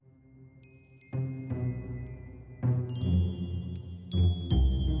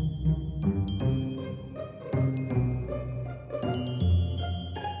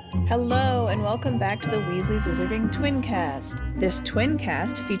Hello, and welcome back to the Weasley's Wizarding Twincast. This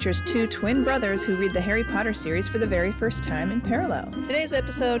Twincast features two twin brothers who read the Harry Potter series for the very first time in parallel. Today's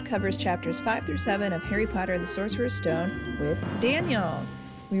episode covers chapters 5 through 7 of Harry Potter and the Sorcerer's Stone with Daniel.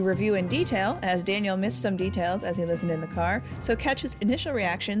 We review in detail, as Daniel missed some details as he listened in the car, so catch his initial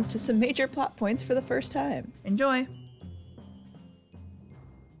reactions to some major plot points for the first time. Enjoy!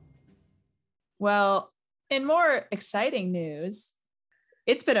 Well, in more exciting news,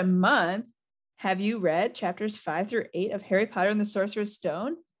 it's been a month. Have you read chapters 5 through 8 of Harry Potter and the Sorcerer's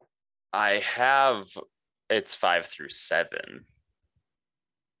Stone? I have. It's 5 through 7.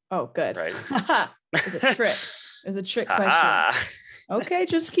 Oh, good. Right. It was a trick. It was a trick question. Okay,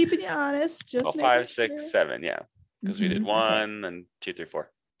 just keeping you honest. Just 5, 6, 7. Yeah, because we did 1 okay. and 2, 3,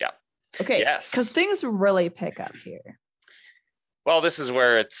 4. Yeah. Okay. Yes. Because things really pick up here. Well, this is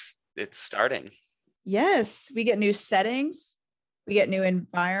where it's starting. Yes, we get new settings. We get new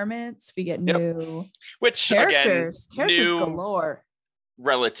environments. We get new characters. Again, characters new, galore.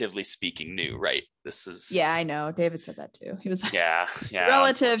 Relatively speaking, new, right? This is. Yeah, I know. David said that too. He was like, yeah.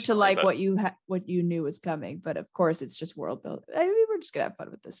 relative to like what you knew was coming, but of course it's just world building. I mean, we're just gonna have fun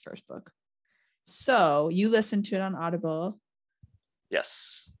with this first book. So you listened to it on Audible.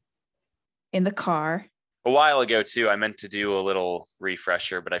 Yes. In the car. A while ago too. I meant to do a little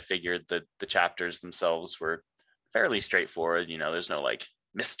refresher, but I figured that the chapters themselves were fairly straightforward. You know, there's no like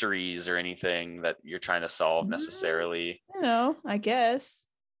mysteries or anything that you're trying to solve necessarily. You know, I guess.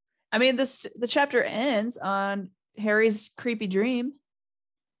 I mean, the chapter ends on Harry's creepy dream.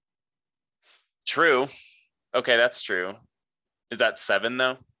 True. Okay, that's true. Is that 7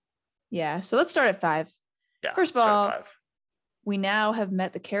 though? Yeah. So let's start at 5. Yeah. First of all, we now have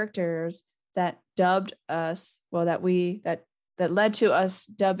met the characters that dubbed us. Well, that led to us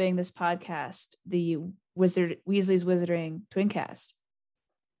dubbing this podcast the Weasley's Wizarding Twincast.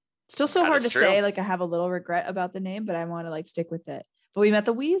 Still so hard to say. Like, I have a little regret about the name, but I want to like stick with it. But we met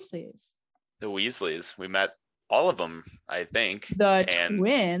the Weasleys. The Weasleys. We met all of them, I think. The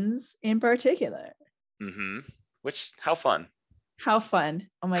twins in particular. Mm-hmm. Which, how fun. How fun.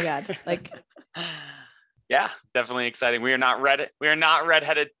 Oh my God. Like, yeah, definitely exciting. We are not redheaded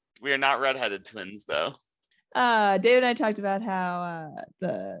twins though. David and I talked about how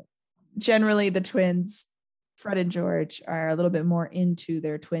generally the twins, Fred and George, are a little bit more into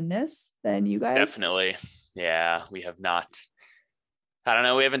their twinness than you guys. Definitely. Yeah, we have not. I don't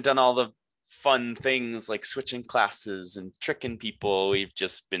know. We haven't done all the fun things like switching classes and tricking people. We've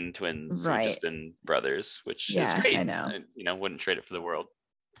just been twins. Right. We've just been brothers, which is great. I know. Wouldn't trade it for the world.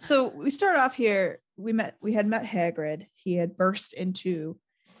 So we start off here. We had met Hagrid. He had burst into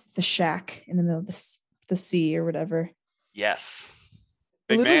the shack in the middle of the sea or whatever. Yes.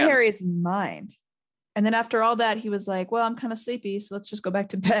 Blew Harry's mind. And then after all that, he was like, well, I'm kind of sleepy, so let's just go back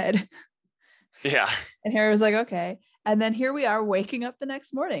to bed. Yeah. And Harry was like, okay. And then here we are waking up the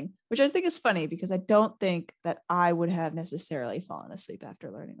next morning, which I think is funny because I don't think that I would have necessarily fallen asleep after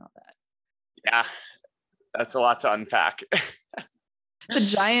learning all that. Yeah. That's a lot to unpack. The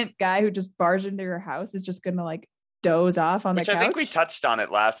giant guy who just barged into your house is just going to like doze off on the couch. I think we touched on it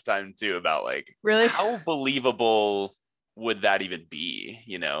last time too, about like, really, how believable would that even be?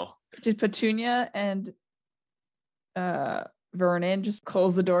 You know, did Petunia and Vernon just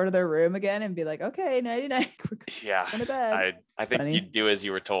close the door to their room again and be like, okay, nighty night. Yeah. Going to bed. I think you'd do as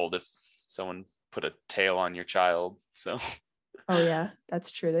you were told if someone put a tail on your child. So. Oh yeah,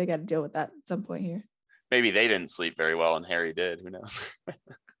 that's true. They got to deal with that at some point here. Maybe they didn't sleep very well and Harry did. Who knows?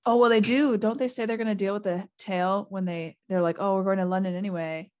 Oh, well, they do. Don't they say they're going to deal with the tail when they're like, oh, we're going to London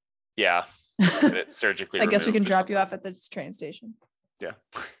anyway. Yeah. It's surgically So I guess we can drop you off at this train station. Yeah.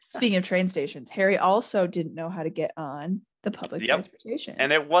 Speaking of train stations, Harry also didn't know how to get on the public transportation.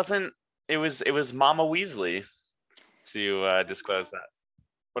 And it was Mama Weasley to disclose that.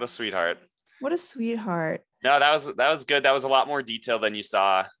 What a sweetheart. What a sweetheart. No, that was good. That was a lot more detail than you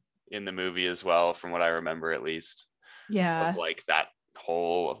saw in the movie as well, from what I remember at least. Yeah. Of like that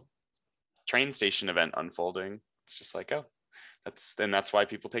whole train station event unfolding. It's just like, oh, that's why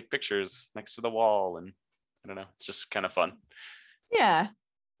people take pictures next to the wall, and I don't know, it's just kind of fun. Yeah,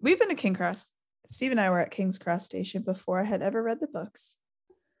 we've been to King Cross. Steve and I were at King's Cross Station before I had ever read the books.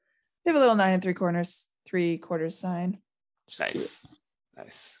 We have a little 9 3/4 sign.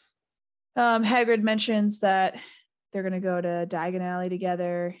 Nice. Hagrid mentions that they're going to go to Diagon Alley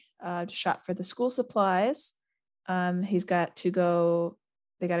together to shop for the school supplies. They got to go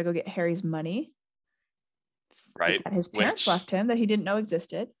get Harry's money. Right. That his parents left him that he didn't know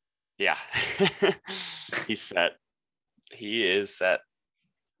existed. Yeah. He's set. He is set.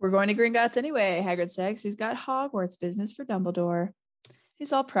 We're going to Gringotts anyway, Hagrid says. He's got Hogwarts business for Dumbledore.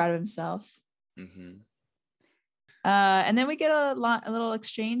 He's all proud of himself. Mm-hmm. And then we get a little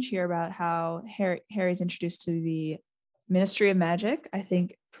exchange here about how Harry's introduced to the Ministry of Magic. I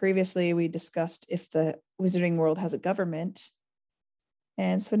think previously we discussed if the Wizarding world has a government.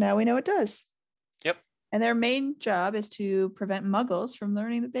 And so now we know it does. Yep. And their main job is to prevent muggles from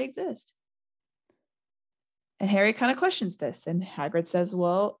learning that they exist. And Harry kind of questions this. And Hagrid says,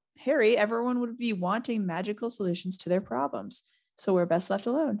 well, Harry, everyone would be wanting magical solutions to their problems. So we're best left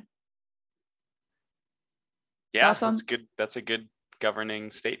alone. Yeah, that's good. That's a good governing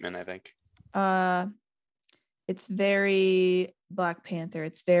statement, I think. It's very Black Panther.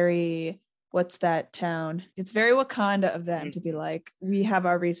 It's very, what's that town? It's very Wakanda of them to be like, we have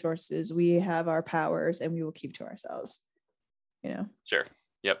our resources, we have our powers, and we will keep to ourselves. You know? Sure.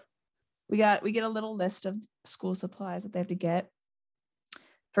 Yep. We get a little list of school supplies that they have to get.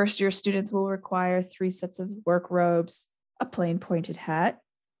 First year students will require 3 sets of work robes, a plain pointed hat,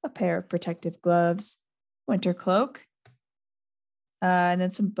 a pair of protective gloves, winter cloak, and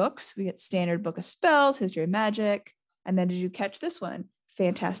then some books. We get Standard Book of Spells, History of Magic, and then did you catch this one?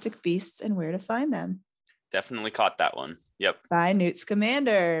 Fantastic Beasts and Where to Find Them. Definitely caught that one. Yep. By Newt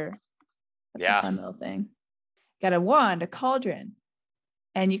Scamander. That's a fun little thing. Got a wand, a cauldron,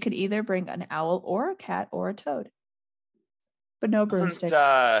 and you could either bring an owl or a cat or a toad, but no broomsticks.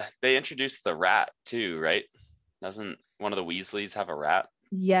 They introduced the rat too, right? Doesn't one of the Weasleys have a rat?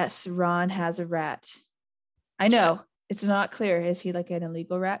 Yes, Ron has a rat. I know. Right. It's not clear. Is he like an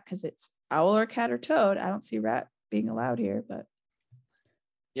illegal rat? Because it's owl or cat or toad. I don't see rat being allowed here, but.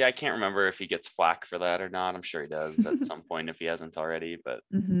 Yeah, I can't remember if he gets flack for that or not. I'm sure he does at some point if he hasn't already, but.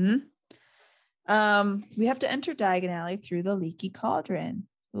 Mm-hmm. We have to enter Diagon Alley through the leaky cauldron.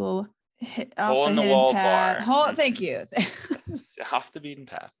 We'll hit off hole the in the wall path. bar. Thank you. Yes, off the beaten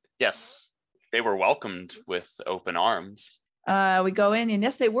path. Yes, they were welcomed with open arms. We go in, and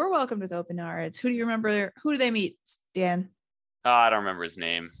yes, they were welcomed with open arms. Who do you remember? Who do they meet, Dan? I don't remember his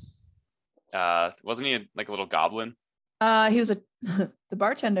name. Wasn't he like a little goblin? He was the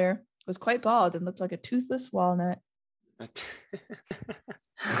bartender was quite bald and looked like a toothless walnut.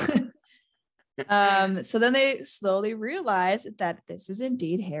 So then they slowly realize that this is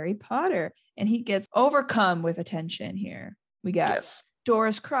indeed Harry Potter, and he gets overcome with attention here. We got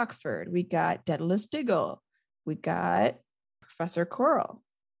Doris Crockford, we got Daedalus Diggle, we got Professor Quirrell,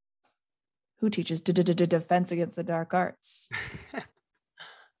 who teaches defense against the dark arts.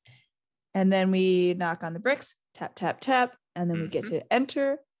 And then we knock on the bricks, tap, tap, tap, and then we get to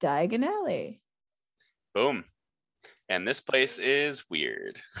enter Diagon Alley. Boom. And this place is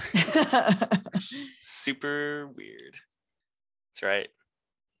weird. Super weird. That's right.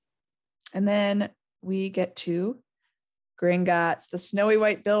 And then we get to Gringotts, the snowy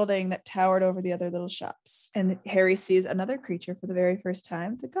white building that towered over the other little shops. And Harry sees another creature for the very first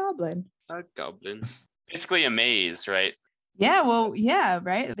time, the goblin. A goblin. Basically a maze, right? Yeah, well, yeah,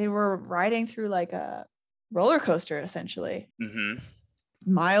 right? They were riding through like a roller coaster, essentially. Mm-hmm.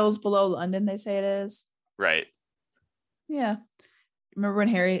 Miles below London, they say it is. Right. Yeah. Remember when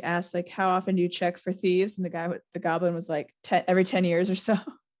Harry asked, like, how often do you check for thieves? And the goblin was like, every 10 years or so.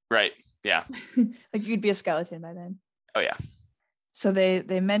 Right. Yeah. Like you'd be a skeleton by then. Oh, yeah. So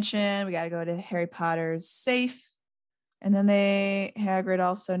they mention we got to go to Harry Potter's safe. And then Hagrid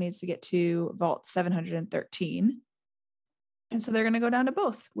also needs to get to Vault 713. And so they're going to go down to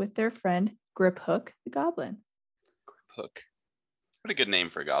both with their friend Grip Hook, the goblin. Grip Hook. What a good name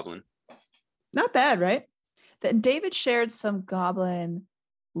for a goblin. Not bad, right? Then David shared some goblin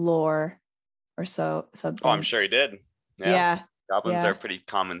lore or so. Something. Oh, I'm sure he did. Yeah. Goblins are a pretty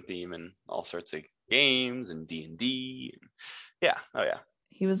common theme in all sorts of games and D&D. Yeah. Oh, yeah.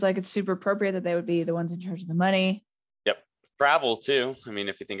 He was like, it's super appropriate that they would be the ones in charge of the money. Yep. Travel, too. I mean,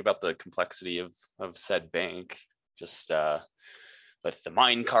 if you think about the complexity of said bank, just with the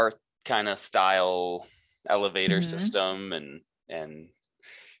minecart kind of style elevator system and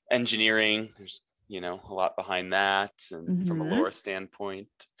engineering, there's a lot behind that, and from a lore standpoint,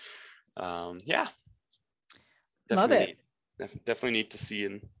 yeah, love it. Definitely need to see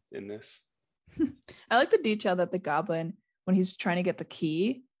in this. I like the detail that the goblin, when he's trying to get the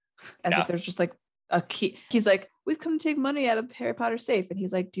key, as if there's just like a key, he's like, we've come to take money out of Harry Potter's safe, and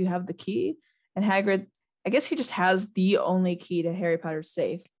he's like, do you have the key? And Hagrid, I guess he just has the only key to Harry Potter's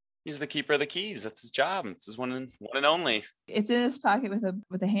safe. He's the keeper of the keys. That's his job. It's his one and only. It's in his pocket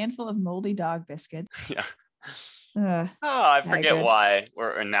with a handful of moldy dog biscuits. Yeah. I forget Hagrid. why,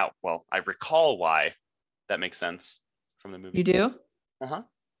 I recall why. That makes sense from the movie. You do? Uh-huh.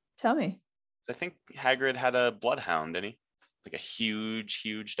 Tell me. I think Hagrid had a bloodhound, didn't he? Like a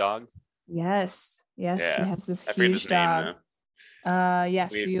huge dog. Yes. Yeah. He has this I forget huge his name, dog.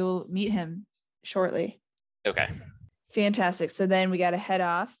 Yes, you'll meet him shortly. Okay. Fantastic. So then we got to head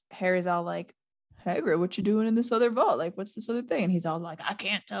off. Harry's all like, Hagrid, what you doing in this other vault? Like, what's this other thing? And he's all like, I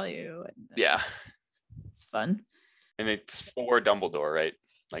can't tell you. And, yeah. It's fun. And it's for Dumbledore, right?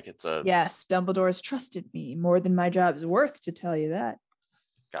 Like it's a... Yes, Dumbledore has trusted me more than my job's worth to tell you that.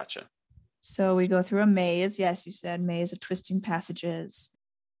 Gotcha. So we go through a maze. Yes, you said maze of twisting passages.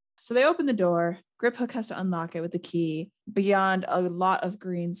 So they open the door. Griphook has to unlock it with the key. Beyond, a lot of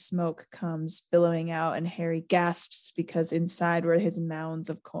green smoke comes billowing out, and Harry gasps because inside were his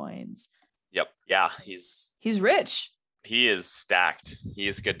mounds of coins. Yep. Yeah, he's rich. He is stacked. He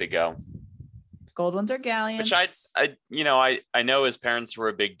is good to go. Gold ones are galleons. Which I know his parents were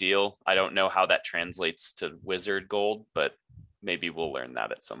a big deal. I don't know how that translates to wizard gold, but maybe we'll learn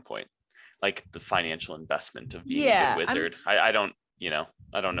that at some point. Like the financial investment of being a good wizard. I don't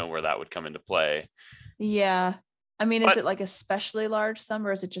know where that would come into play. Yeah. I mean, is it like especially large sum,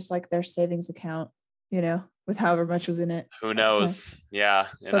 or is it just like their savings account, with however much was in it? Who knows? Yeah.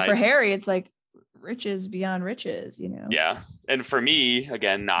 But for Harry, it's like riches beyond riches, Yeah. And for me,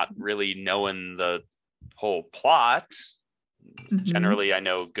 again, not really knowing the whole plot. Mm-hmm. Generally, I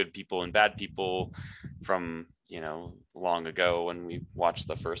know good people and bad people from, long ago when we watched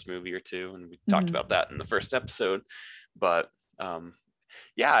the first movie or two, and we talked about that in the first episode. But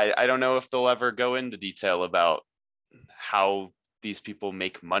I don't know if they'll ever go into detail about how these people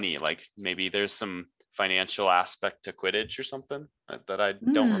make money. Like maybe there's some financial aspect to Quidditch or something that I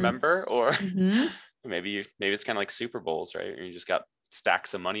don't remember, or maybe it's kind of like Super Bowls, right? You just got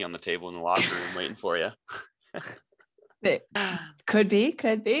stacks of money on the table in the locker room waiting for you. It could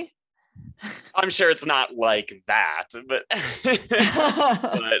be. I'm sure it's not like that, but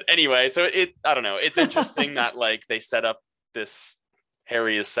but anyway, so I don't know. It's interesting that like they set up this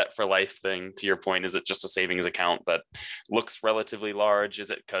Harry is set for life thing. To your point, is it just a savings account that looks relatively large?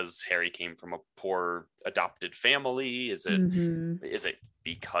 Is it because Harry came from a poor adopted family? Is it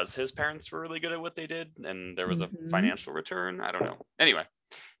because his parents were really good at what they did and there was a financial return? I don't know. Anyway,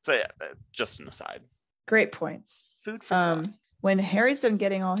 so just an aside. Great points. Food for thought. When Harry's done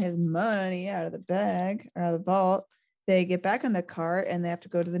getting all his money out of the bag or out of the vault, they get back on the cart and they have to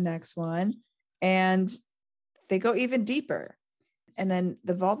go to the next one, and they go even deeper. And then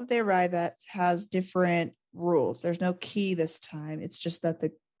the vault that they arrive at has different rules. There's no key this time. It's just that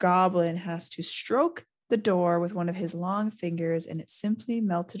the goblin has to stroke the door with one of his long fingers, and it simply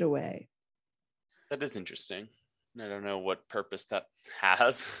melted away. That is interesting. I don't know what purpose that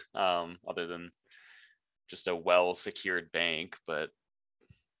has, other than just a well-secured bank, but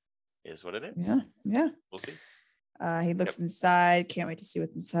is what it is. Yeah. We'll see. He looks inside. Can't wait to see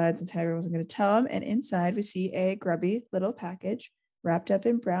what's inside, since Hagrid wasn't going to tell him. And inside we see a grubby little package wrapped up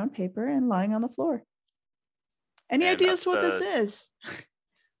in brown paper and lying on the floor. Any ideas to what this is?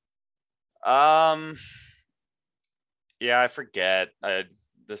 Yeah, I forget.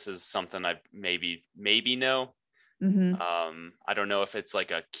 This is something I maybe know. I don't know if it's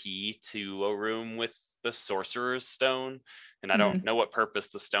like a key to a room with the Sorcerer's Stone, and I don't know what purpose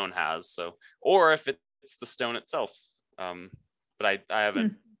the stone has. So, or if it's the stone itself. But I have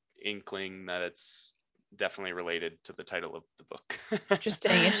an inkling that it's definitely related to the title of the book.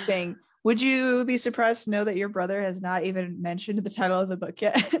 Interesting. Would you be surprised to know that your brother has not even mentioned the title of the book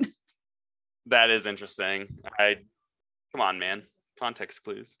yet? That is interesting. Come on, man. Context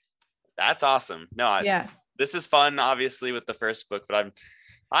clues. That's awesome. No, this is fun, obviously, with the first book, but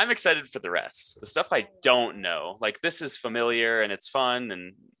I'm excited for the rest. The stuff I don't know. Like, this is familiar and it's fun,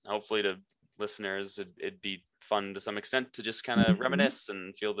 and hopefully to listeners it'd be fun to some extent to just kind of reminisce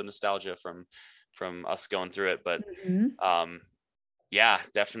and feel the nostalgia from us going through it. But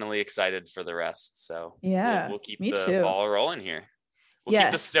definitely excited for the rest. So we'll keep the ball rolling here.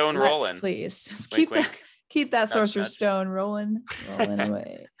 Keep the stone rolling, please. Wink, keep that Sorcerer's Stone rolling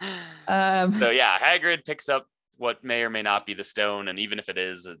away. So Hagrid picks up what may or may not be the stone, and even if it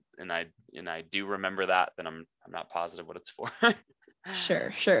is, and I do remember that, then I'm not positive what it's for.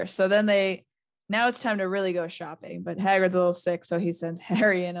 Sure. So then now it's time to really go shopping, but Hagrid's a little sick, so he sends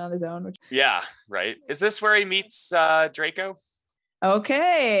Harry in on his own. Yeah, right. Is this where he meets Draco?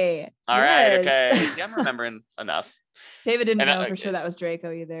 Okay. All right. Okay. See, I'm remembering enough. David didn't know for sure that was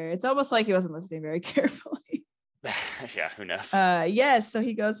Draco either. It's almost like he wasn't listening very carefully. Yeah, who knows? Yes. So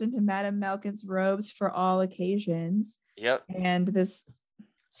he goes into Madame Malkin's robes for all occasions. Yep. And this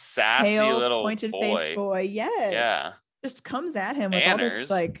sassy pale, little pointed-faced boy, yes, yeah, just comes at him with all this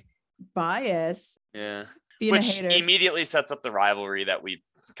like bias. Yeah. Being Which a hater. Immediately sets up the rivalry that we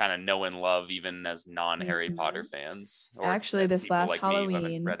kind of know and love, even as non-Harry Potter fans. Actually, this last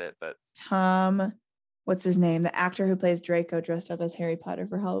Halloween, read it, but Tom what's his name? The actor who plays Draco dressed up as Harry Potter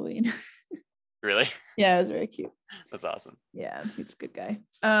for Halloween. Really? Yeah, it was very cute. That's awesome. Yeah, he's a good guy.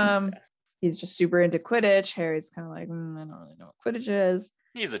 He's just super into Quidditch. Harry's kind of like, I don't really know what Quidditch is.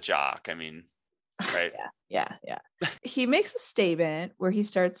 He's a jock. I mean, right? Yeah. He makes a statement where he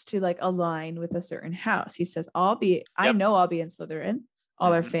starts to like align with a certain house. He says, I know I'll be in Slytherin.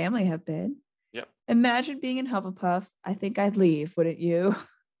 All our family have been. Yep. Imagine being in Hufflepuff. I think I'd leave, wouldn't you?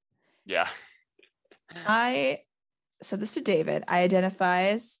 Yeah. I said this to David. I identify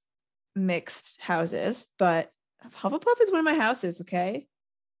as mixed houses, but Hufflepuff is one of my houses, okay?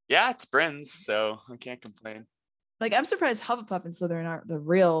 Yeah, it's Bryn's, so I can't complain. Like, I'm surprised Hufflepuff and Slytherin aren't the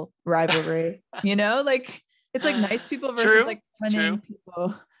real rivalry. You know, like it's like nice people versus like cunning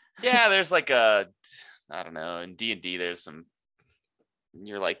people. Yeah, there's like I don't know, in D&D there's some,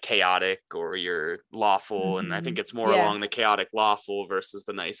 you're like chaotic or you're lawful, and I think it's more along the chaotic lawful versus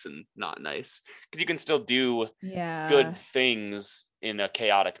the nice and not nice, because you can still do good things in a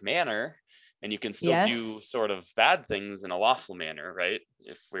chaotic manner, and you can still do sort of bad things in a lawful manner, right?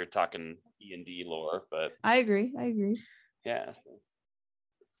 If we're talking D&D lore, but I agree. Yeah.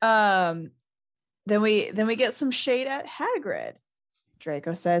 Then we get some shade at Hagrid.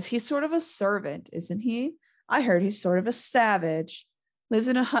 Draco says he's sort of a servant, isn't he? I heard he's sort of a savage. Lives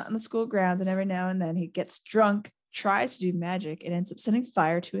in a hut on the school grounds, and every now and then he gets drunk, tries to do magic, and ends up setting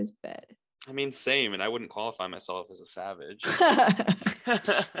fire to his bed. I mean, same, and I wouldn't qualify myself as a savage.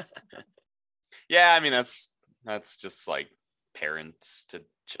 Yeah, I mean, that's just like parents to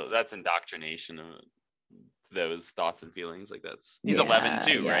children. That's indoctrination of those thoughts and feelings. Like he's 11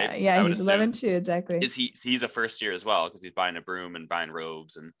 too, right? Yeah, he's 11 too, exactly. He's a first year as well, because he's buying a broom and buying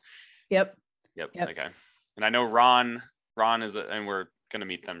robes and Yep. Okay. And I know Ron is and we're gonna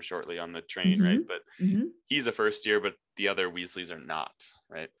meet them shortly on the train, right? But he's a first year, but the other Weasleys are not,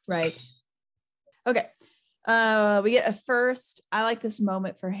 right? Right. Okay. We get a first. I like this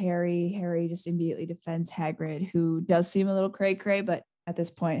moment for Harry. Harry just immediately defends Hagrid, who does seem a little cray-cray, but at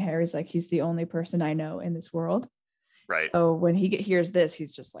this point, Harry's like, he's the only person I know in this world. Right. So when he hears this,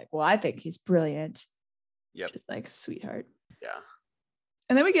 he's just like, well, I think he's brilliant. Yep. Just like, sweetheart. Yeah.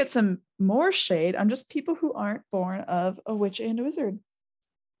 And then we get some more shade on just people who aren't born of a witch and a wizard.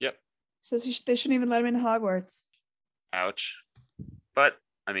 Yep. Says they shouldn't even let him into Hogwarts. Ouch. But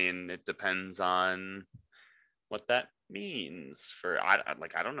I mean, it depends on what that means for. I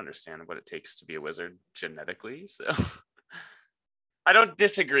don't understand what it takes to be a wizard genetically, so I don't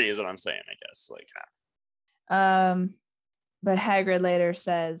disagree, is what I'm saying, I guess. But Hagrid later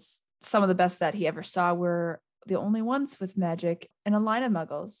says some of the best that he ever saw were the only ones with magic in a line of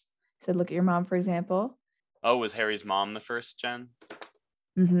muggles. He said, look at your mom, for example. Oh, was Harry's mom the first gen?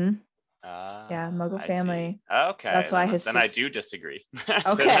 Yeah, Muggle family. Okay, that's why then I do disagree.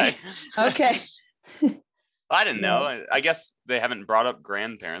 Okay. Okay. I didn't know. I guess they haven't brought up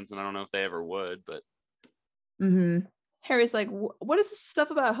grandparents, and I don't know if they ever would, but Harry's like, what is this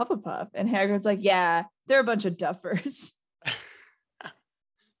stuff about Hufflepuff? And Hagrid's like, yeah, they're a bunch of duffers.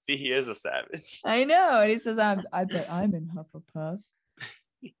 See, he is a savage. I know. And he says, I bet I'm in Hufflepuff.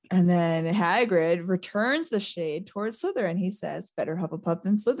 And then Hagrid returns the shade towards Slytherin. He says, better Hufflepuff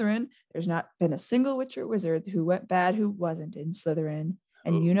than Slytherin. There's not been a single witch or wizard who went bad who wasn't in Slytherin.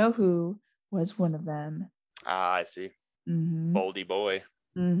 And you know who was one of them. Ah, I see. Boldy boy.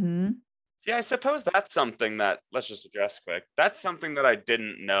 See, I suppose that's something that, let's just address quick. That's something that I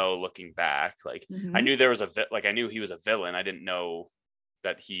didn't know looking back. Like, I knew there was I knew he was a villain. I didn't know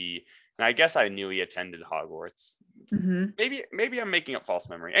that and I guess I knew he attended Hogwarts. Maybe I'm making up false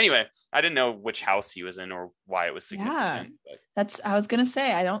memory. Anyway, I didn't know which house he was in or why it was significant. Yeah, I was going to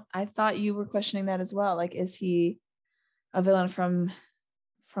say, I thought you were questioning that as well. Like, is he a villain from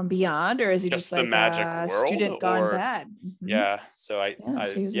beyond, or is he just like the magic world, student gone bad? Yeah, so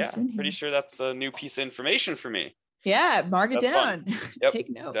pretty sure that's a new piece of information for me. Yeah, mark it down. Yep,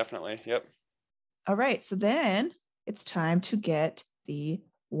 take note. Definitely. Yep. All right, so then it's time to get the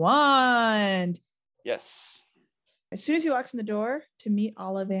wand. Yes. As soon as he walks in the door to meet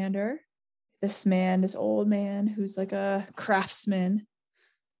Ollivander, this old man who's like a craftsman,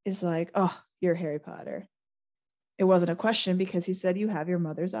 is like, oh, you're Harry Potter. It wasn't a question because he said you have your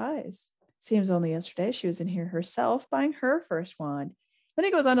mother's eyes. Seems only yesterday she was in here herself buying her first wand. Then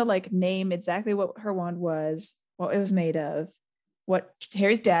he goes on to like name exactly what her wand was, what it was made of, what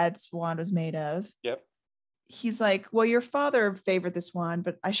Harry's dad's wand was made of. Yep. He's like, well, your father favored this wand,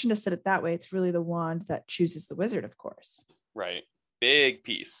 but I shouldn't have said it that way. It's really the wand that chooses the wizard, of course. Right. Big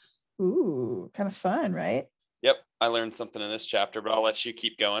piece. Ooh, kind of fun, right? Yep. I learned something in this chapter, but I'll let you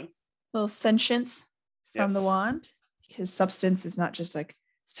keep going. Little sentience from the wand. His substance is not just like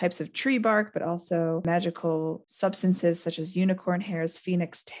types of tree bark, but also magical substances such as unicorn hairs,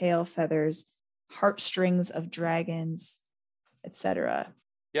 phoenix tail feathers, heartstrings of dragons, etc.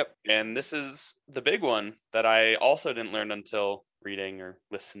 Yep. And this is the big one that I also didn't learn until reading or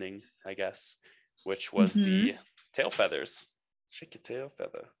listening, I guess, which was the tail feathers. Shake your tail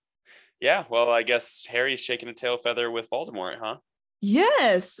feather. Yeah, well, I guess Harry's shaking a tail feather with Voldemort, huh?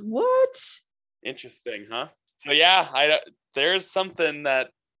 Yes. What? Interesting, huh? So yeah, there's something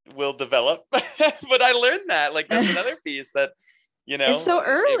that will develop, but I learned that. Like, that's another piece that, it's so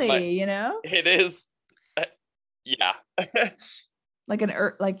early, It is. Yeah.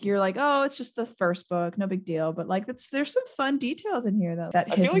 Like you're like, oh, it's just the first book, no big deal. But like, there's some fun details in here though. I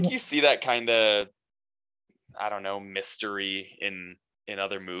feel like you see that kind of, I don't know, mystery in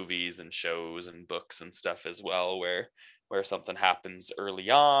other movies and shows and books and stuff as well, where something happens early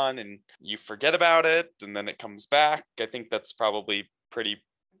on and you forget about it and then it comes back. I think that's probably pretty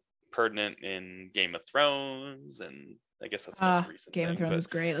pertinent in Game of Thrones, and I guess that's the most recent Game of Thrones is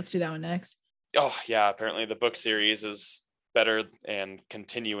great. Let's do that one next. Oh yeah, apparently the book series is better and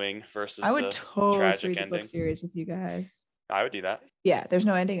continuing versus I would the totally tragic read the ending. book series with you guys. I would do that. Yeah, there's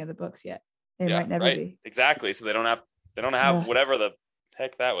no ending of the books yet. They might never be. Exactly. So they don't have whatever the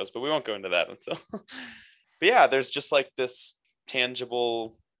heck that was, but we won't go into that until. But yeah, there's just like this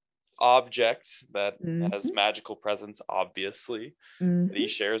tangible object that has magical presence, obviously, that he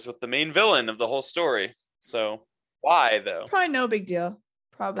shares with the main villain of the whole story. So why though? Probably no big deal.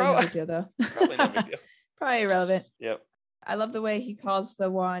 Probably no big deal though. Probably no big deal. Probably irrelevant. Yep. I love the way he calls the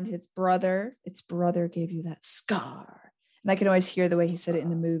wand his brother. Its brother gave you that scar. And I can always hear the way he said it in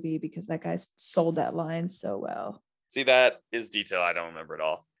the movie because that guy sold that line so well. See, that is detail I don't remember at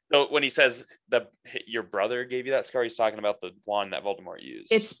all. So when he says your brother gave you that scar, he's talking about the wand that Voldemort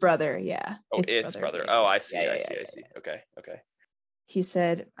used. Its brother, yeah. Oh, its brother. Oh, I see. I see. Okay. He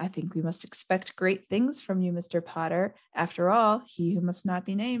said, I think we must expect great things from you, Mr. Potter. After all, he who must not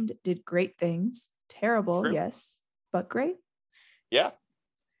be named did great things. Terrible, True. Yes, but great. Yeah,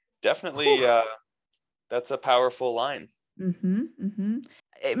 definitely. That's a powerful line.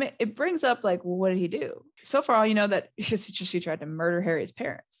 It brings up like, well, what did he do? So far, all you know that he tried to murder Harry's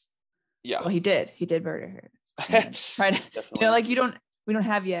parents. Yeah. Well, he did. He did murder Harry. Tried to, like we don't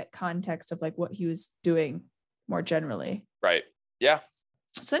have yet context of like what he was doing more generally. Right. Yeah.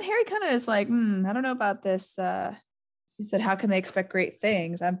 So then Harry kind of is like, I don't know about this. He said, how can they expect great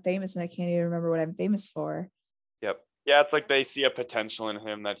things? I'm famous and I can't even remember what I'm famous for. Yep. Yeah, it's like they see a potential in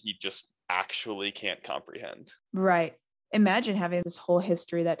him that he just actually can't comprehend. Right. Imagine having this whole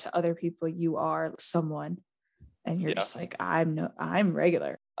history that to other people you are someone and you're just like, I'm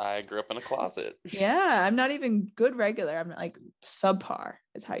regular. I grew up in a closet. Yeah, I'm not even good regular. I'm like subpar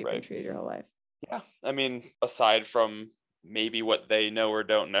is how you've been treated your whole life. Yeah. I mean, aside from maybe what they know or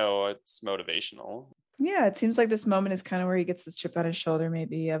don't know, it's motivational. Yeah, it seems like this moment is kind of where he gets this chip on his shoulder,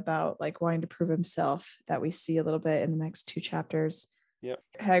 maybe about like wanting to prove himself, that we see a little bit in the next 2 chapters. Yep.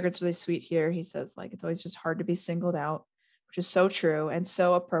 Hagrid's really sweet here. He says like, it's always just hard to be singled out, which is so true and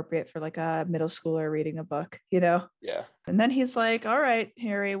so appropriate for like a middle schooler reading a book, Yeah. And then he's like, all right,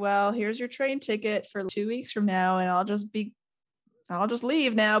 Harry, well, here's your train ticket for 2 weeks from now. And I'll just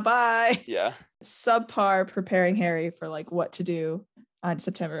leave now. Bye. Yeah. Subpar preparing Harry for like what to do on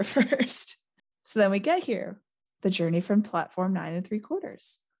September 1st. So then we get here, the journey from platform 9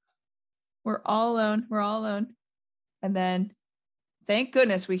 3/4. We're all alone. And then thank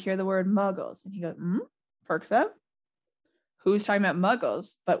goodness we hear the word muggles. And he goes, perks up. Who's talking about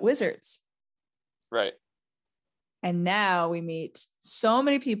muggles but wizards? Right. And now we meet so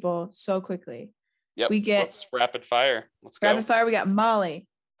many people so quickly. Yep. We get rapid fire. Let's go. Rapid fire. We got Molly,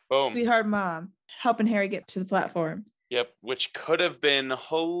 boom, sweetheart mom, helping Harry get to the platform. Yep, which could have been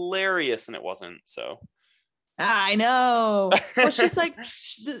hilarious and it wasn't. So I know. Well, she's like,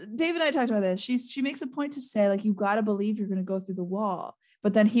 Dave and I talked about this. She makes a point to say like, you got to believe you're going to go through the wall.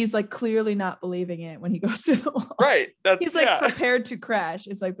 But then he's like clearly not believing it when he goes through the wall. Right. He's like prepared to crash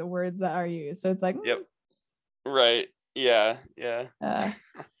is like the words that are used. So it's like, Yep. Right. Yeah.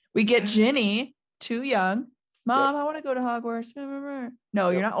 We get Ginny, too young. Mom, I want to go to Hogwarts. No,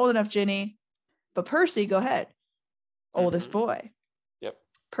 you're not old enough, Ginny. But Percy, go ahead. Oldest boy. Yep.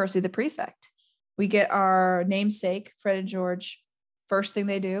 Percy the prefect. We get our namesake, Fred and George. First thing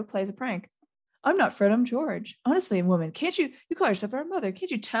they do, plays a prank. I'm not Fred, I'm George. Honestly, woman, can't you call yourself our mother?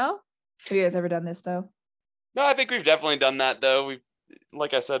 Can't you tell? Have you guys ever done this though? No, I think we've definitely done that though. We've,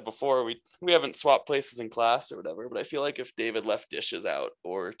 like I said before, we haven't swapped places in class or whatever, but I feel like if David left dishes out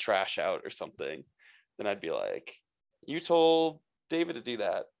or trash out or something, then I'd be like, you told David to do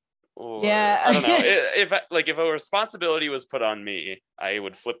that. or yeah. I don't know. If a responsibility was put on me, I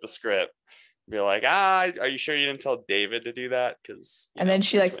would flip the script, be like, are you sure you didn't tell David to do that? Because then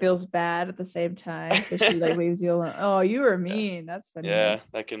she like twins. feels bad at the same time, so she like leaves you alone. Oh, you were mean. That's funny. Yeah,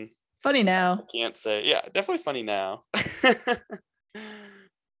 that can. Funny now. I can't say. Yeah, definitely funny now.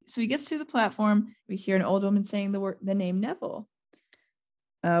 So he gets to the platform. We hear an old woman saying the name Neville.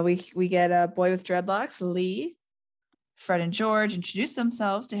 We get a boy with dreadlocks, Lee. Fred and George introduce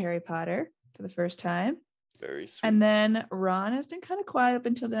themselves to Harry Potter for the first time. Very sweet. And then Ron has been kind of quiet up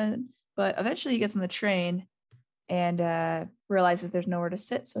until then, but eventually he gets on the train and realizes there's nowhere to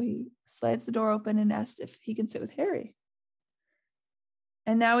sit. So he slides the door open and asks if he can sit with Harry.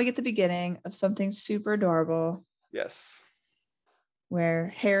 And now we get the beginning of something super adorable. Yes.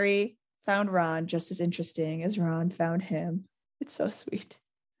 Where Harry found Ron just as interesting as Ron found him. It's so sweet.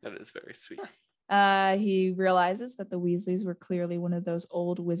 That is very sweet. He realizes that the Weasleys were clearly one of those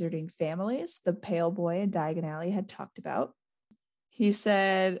old wizarding families the Pale Boy and Diagon Alley had talked about. He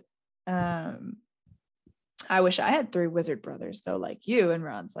said, I wish I had 3 wizard brothers, though, like you. And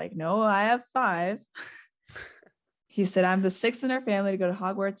Ron's like, no, I have 5. He said, I'm the 6th in our family to go to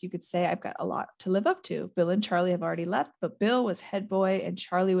Hogwarts. You could say I've got a lot to live up to. Bill and Charlie have already left, but Bill was head boy and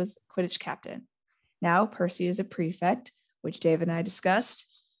Charlie was Quidditch captain. Now Percy is a prefect, which Dave and I discussed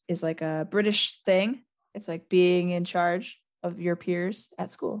is like a British thing. It's like being in charge of your peers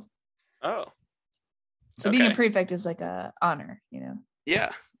at school. Oh. So being a prefect is like a honor,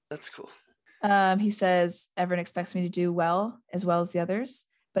 Yeah, that's cool. He says, everyone expects me to do well as the others.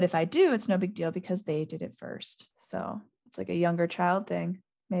 But if I do, it's no big deal because they did it first. So it's like a younger child thing,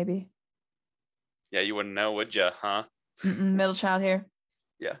 maybe. Yeah, you wouldn't know, would you, huh? Middle child here.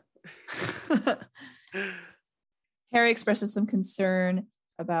 Yeah. Harry expresses some concern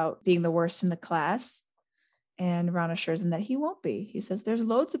about being the worst in the class. And Ron assures him that he won't be. He says there's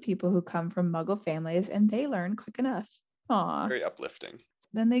loads of people who come from Muggle families and they learn quick enough. Aw. Very uplifting.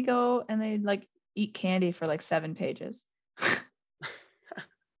 Then they go and they like eat candy for like 7 pages.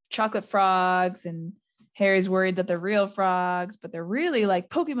 Chocolate frogs, and Harry's worried that they're real frogs, but they're really like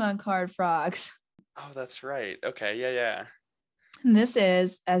Pokemon card frogs. Oh, that's right. Okay, yeah. And this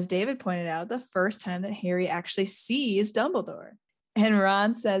is, as David pointed out, the first time that Harry actually sees Dumbledore. And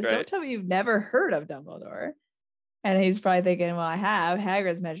Ron says, Don't tell me you've never heard of Dumbledore. And he's probably thinking, well, I have.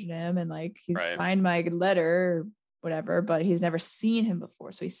 Hagrid's mentioned him and like he's signed my letter or whatever, but he's never seen him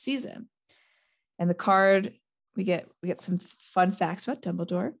before. So he sees him. And the card, we get some fun facts about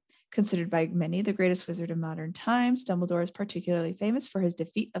Dumbledore. Considered by many the greatest wizard of modern times, Dumbledore is particularly famous for his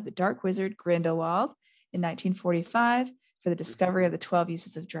defeat of the dark wizard Grindelwald in 1945, for the discovery of the 12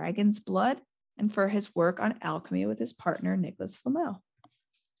 uses of dragon's blood, and for his work on alchemy with his partner Nicholas Flamel.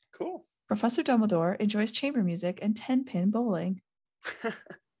 Cool. Professor Dumbledore enjoys chamber music and 10-pin bowling.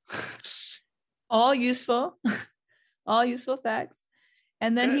 All useful facts.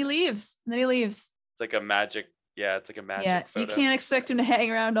 And then he leaves. It's like a magic. Yeah, it's like a magic photo. You can't expect him to hang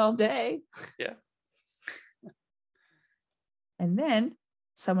around all day. Yeah. And then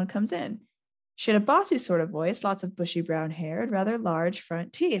someone comes in. She had a bossy sort of voice, lots of bushy brown hair, and rather large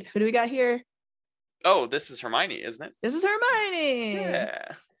front teeth. Who do we got here? Oh, this is Hermione, isn't it? This is Hermione.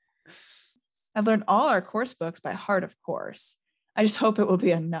 Yeah. I've learned all our course books by heart, of course. I just hope it will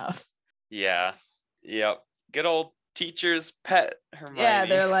be enough. Yeah. Yep. Good old teacher's pet, Hermione. Yeah,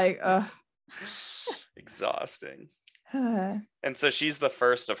 they're like, ugh. Exhausting. And so she's the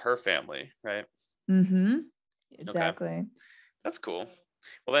first of her family, right? Mm-hmm. Exactly. Okay. That's cool.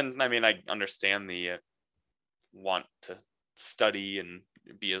 Well, then, I mean, I understand the want to study and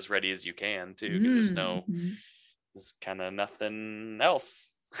be as ready as you can, too. Because there's kind of nothing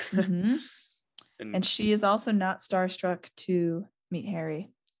else. Mm-hmm. And she is also not starstruck to meet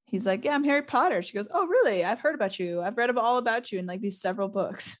Harry. He's like, yeah, I'm Harry Potter. She goes, oh, really? I've heard about you. I've read all about you in like these several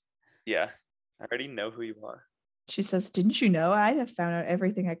books. Yeah. I already know who you are. She says, didn't you know? I'd have found out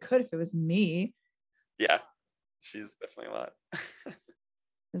everything I could if it was me. Yeah. She's definitely a lot.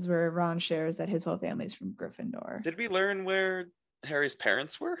 This is where Ron shares that his whole family's from Gryffindor. Did we learn where Harry's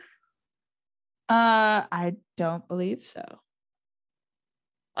parents were? I don't believe so.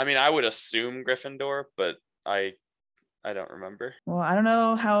 I mean, I would assume Gryffindor, but I don't remember. Well, I don't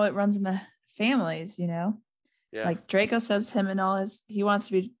know how it runs in the families, Yeah. Like Draco says he wants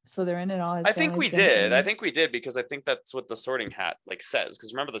to be Slytherin and all his. I think we did because I think that's what the Sorting Hat like says.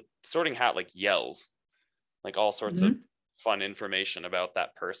 Because remember, the Sorting Hat like yells like all sorts of fun information about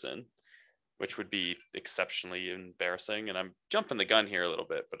that person, which would be exceptionally embarrassing. And I'm jumping the gun here a little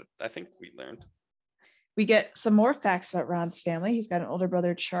bit, but I think we learned. We get some more facts about Ron's family. He's got an older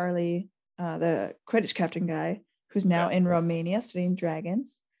brother, Charlie, the Quidditch captain guy, who's now in Romania studying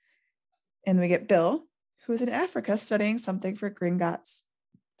dragons. And we get Bill, who's in Africa studying something for Gringotts.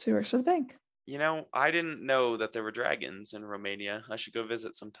 So he works for the bank. You know, I didn't know that there were dragons in Romania. I should go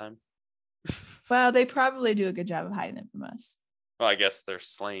visit sometime. Well, they probably do a good job of hiding them from us. Well, I guess they're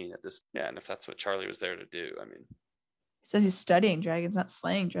slain at this. Yeah, and if that's what Charlie was there to do, I mean. He says he's studying dragons, not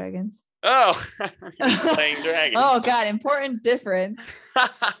slaying dragons. Oh, slaying dragons. Oh, God, important difference.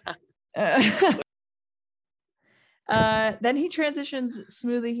 Then he transitions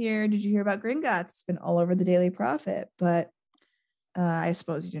smoothly here. Did you hear about Gringotts? It's been all over the Daily Prophet, but I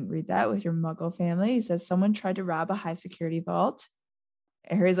suppose you didn't read that with your Muggle family. He says someone tried to rob a high security vault.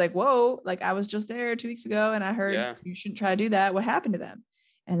 And Harry's like, whoa, like I was just there 2 weeks ago and I heard you shouldn't try to do that. What happened to them?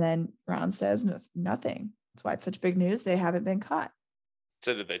 And then Ron says nothing. That's why it's such big news. They haven't been caught.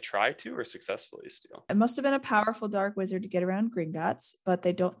 So did they try to or successfully steal? It must have been a powerful dark wizard to get around Gringotts, but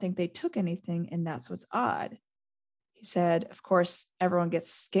they don't think they took anything, and that's what's odd. He said, of course, everyone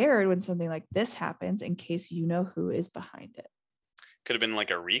gets scared when something like this happens in case you know who is behind it. Could have been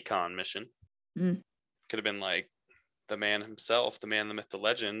like a recon mission. Could have been like the man himself, the man, the myth, the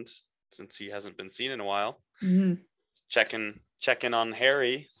legend, since he hasn't been seen in a while. Checking on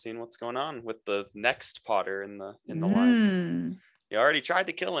Harry, seeing what's going on with the next Potter in the line. You already tried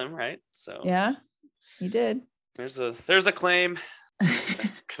to kill him, right? So yeah, he did. There's a claim.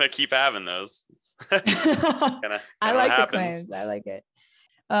 Gonna keep having those. I like the claims. I like it.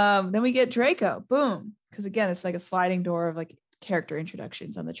 Then we get Draco. Boom. Because again, it's like a sliding door of like character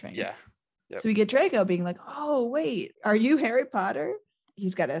introductions on the train. Yeah. Yep. So we get Draco being like, oh, wait, are you Harry Potter?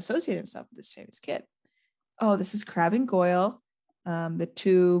 He's got to associate himself with this famous kid. Oh, this is Crabbe and Goyle. The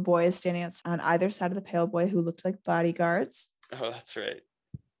two boys standing on either side of the pale boy who looked like bodyguards. Oh, that's right.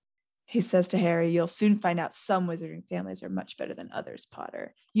 He says to Harry, you'll soon find out some wizarding families are much better than others,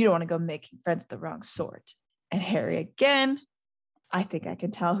 Potter. You don't want to go making friends with the wrong sort. And Harry again, I think I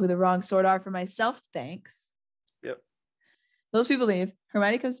can tell who the wrong sort are for myself, thanks. Yep. Those people leave.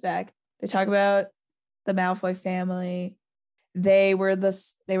 Hermione comes back. They talk about the Malfoy family. They were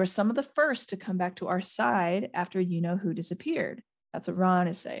some of the first to come back to our side after you know who disappeared. That's what Ron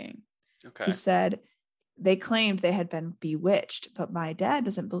is saying. Okay. He said they claimed they had been bewitched, but my dad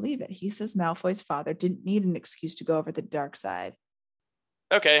doesn't believe it. He says Malfoy's father didn't need an excuse to go over the dark side.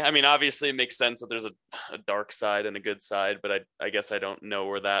 Okay, I mean, obviously it makes sense that there's a dark side and a good side, but I guess I don't know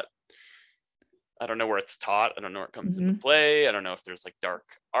where it's taught. I don't know where it comes into play. I don't know if there's like dark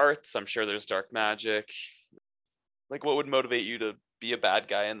arts. I'm sure there's dark magic. Like, what would motivate you to be a bad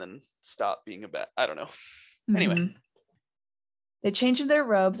guy and then stop being a bad? I don't know. Anyway. They change into their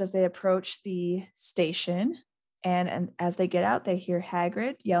robes as they approach the station. And as they get out, they hear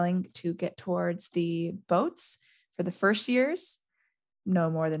Hagrid yelling to get towards the boats for the first years.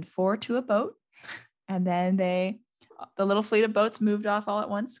 No more than 4 to a boat. And then the little fleet of boats moved off all at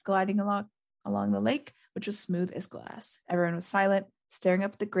once, gliding along the lake, which was smooth as glass. Everyone was silent, staring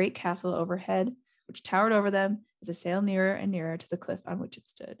up at the great castle overhead, which towered over them as they sailed nearer and nearer to the cliff on which it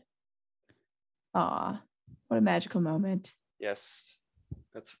stood. Aw, what a magical moment. Yes,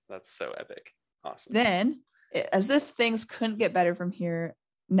 that's so epic. Awesome. Then, as if things couldn't get better from here,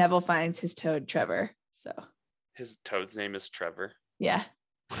 Neville finds his toad, Trevor. So his toad's name is Trevor. Yeah.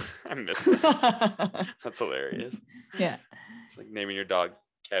 I missed that. That's hilarious. Yeah. It's like naming your dog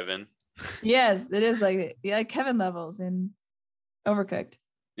Kevin. Yes, it is like Kevin levels in Overcooked.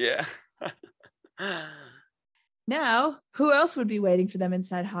 Yeah. Now, who else would be waiting for them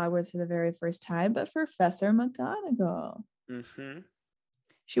inside Hogwarts for the very first time but Professor McGonagall?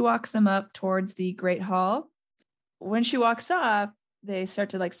 She walks them up towards the Great Hall. When she walks off, they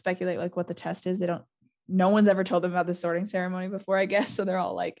start to like speculate like what the test is. No one's ever told them about the sorting ceremony before, I guess. So they're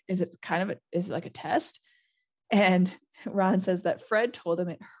all like, is it like a test? And Ron says that Fred told him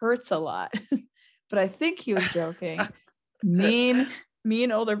it hurts a lot, but I think he was joking. mean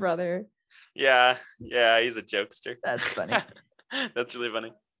older brother. Yeah, he's a jokester. That's funny. That's really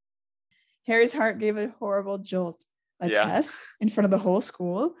funny. Harry's heart gave a horrible jolt. Test in front of the whole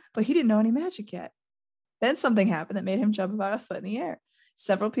school, but he didn't know any magic yet. Then something happened that made him jump about a foot in the air.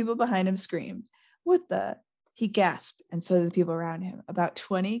 Several people behind him screamed, "What the?" He gasped, and so did the people around him. About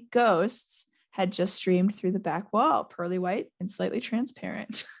 20 ghosts had just streamed through the back wall, pearly white and slightly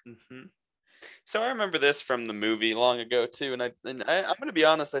transparent. So I remember this from the movie long ago too, and I'm going to be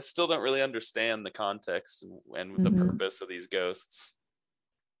honest, I still don't really understand the context and the purpose of these ghosts.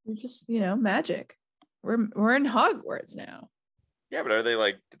 They're just, magic. We're in Hogwarts now. Yeah, but are they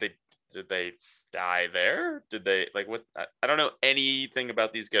like? Did they die there? Did they like what? I don't know anything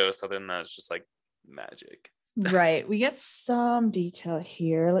about these ghosts other than that it's just like magic. Right. We get some detail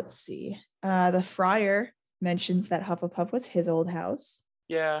here. Let's see. The friar mentions that Hufflepuff was his old house.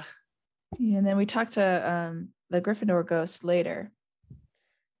 Yeah. Yeah, and then we talk to the Gryffindor ghost later.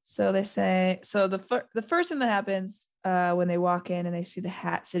 So they say, the first thing that happens when they walk in and they see the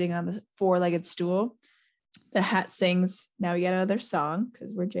hat sitting on the four-legged stool, the hat sings Now Yet Another Song,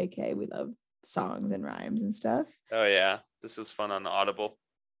 because we're JK, we love songs and rhymes and stuff. Oh yeah, this was fun on Audible.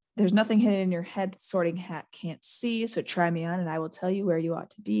 There's nothing hidden in your head Sorting Hat can't see, so try me on and I will tell you where you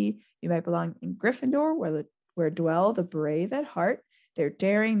ought to be. You might belong in Gryffindor, where dwell the brave at heart. Their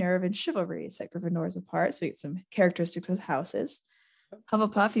daring, nerve, and chivalry set Gryffindors apart, so we get some characteristics of houses.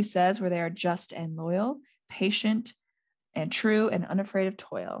 Hufflepuff, he says, where they are just and loyal, patient and true, and unafraid of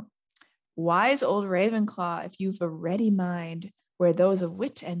toil. Wise old Ravenclaw, if you've a ready mind, where those of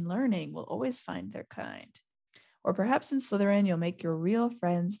wit and learning will always find their kind. Or perhaps in Slytherin, you'll make your real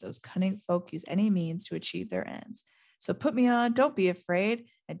friends. Those cunning folk use any means to achieve their ends. So put me on, don't be afraid,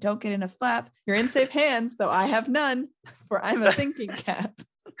 and don't get in a flap. You're in safe hands, though I have none, for I'm a thinking cap.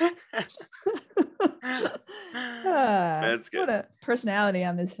 That's good. What a personality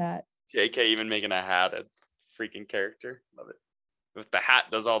on this hat. JK even making a hat a freaking character. Love it. If the hat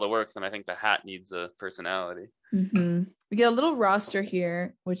does all the work, then I think the hat needs a personality. Mm-hmm. We get a little roster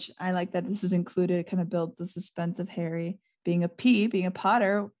here, which I like that this is included. It kind of builds the suspense of Harry being a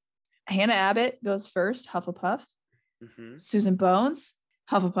Potter. Hannah Abbott goes first, Hufflepuff. Mm-hmm. Susan Bones,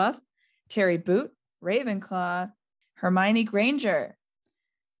 Hufflepuff. Terry Boot, Ravenclaw. Hermione Granger.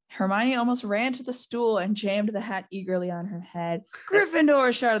 Hermione almost ran to the stool and jammed the hat eagerly on her head.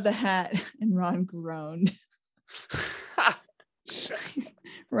 Gryffindor, shouted the hat, and Ron groaned.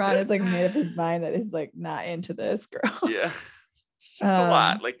 Ron is like made up his mind that he's like not into this girl. Yeah, just a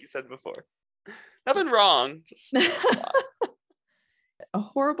lot, like you said before. Nothing wrong, just a lot. A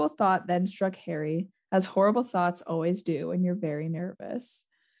horrible thought then struck Harry, as horrible thoughts always do when you're very nervous.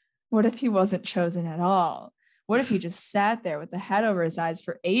 What if he wasn't chosen at all? What if he just sat there with the hat over his eyes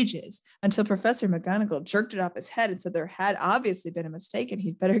for ages until Professor McGonagall jerked it off his head and said there had obviously been a mistake and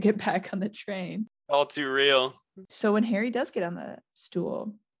he'd better get back on the train? All too real. So when Harry does get on the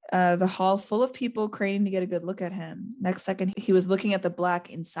stool, the hall full of people craning to get a good look at him. Next second, he was looking at the black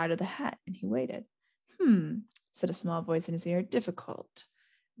inside of the hat and he waited. Said a small voice in his ear. Difficult.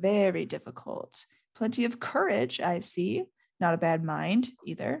 Very difficult. Plenty of courage, I see. Not a bad mind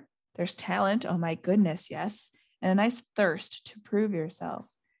either. There's talent. Oh my goodness, yes. And a nice thirst to prove yourself.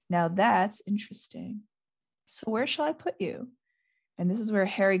 Now that's interesting. So where shall I put you? And this is where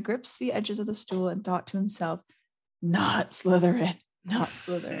Harry grips the edges of the stool and thought to himself, not Slytherin, not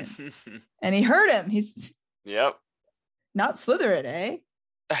Slytherin. And he heard him. He's Yep. Not Slytherin,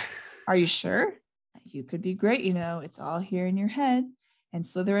 eh? Are you sure? You could be great, you know. It's all here in your head. And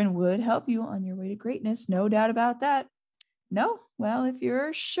Slytherin would help you on your way to greatness. No doubt about that. No? Well, if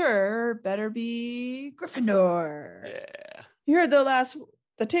you're sure, better be Gryffindor. Yeah. You heard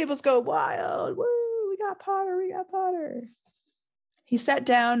the tables go wild. Woo, we got Potter. He sat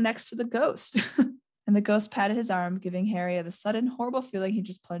down next to the ghost. And the ghost patted his arm, giving Harry the sudden horrible feeling he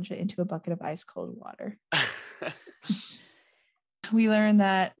just plunged it into a bucket of ice cold water. We learn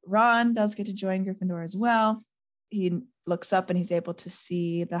that Ron does get to join Gryffindor as well. He looks up and he's able to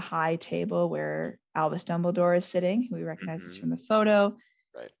see the high table where Albus Dumbledore is sitting, who he recognizes from the photo.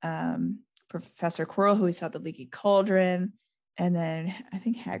 Right. Professor Quirrell, who we saw at the Leaky Cauldron. And then I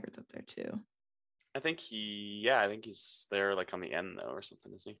think Hagrid's up there too. I think he's there like on the end though or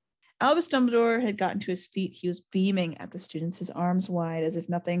something, is he? Albus Dumbledore had gotten to his feet. He was beaming at the students, his arms wide, as if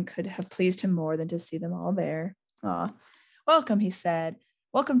nothing could have pleased him more than to see them all there. Aw. Welcome, he said.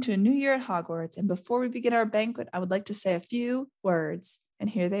 Welcome to a new year at Hogwarts. And before we begin our banquet, I would like to say a few words. And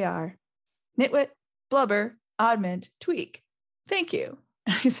here they are. Nitwit, blubber, oddment, tweak. Thank you.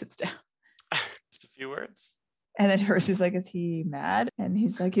 He sits down. Just a few words. And then Percy's like, is he mad? And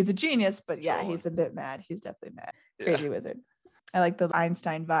he's like, he's a genius, but yeah, he's a bit mad. He's definitely mad. Crazy wizard. I like the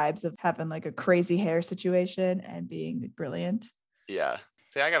Einstein vibes of having like a crazy hair situation and being brilliant. Yeah.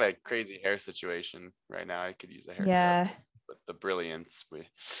 See, I got a crazy hair situation right now. I could use a haircut. Yeah. But the brilliance, we're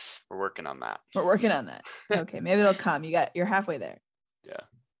working on that. We're working on that. Okay, maybe it'll come. You're halfway there.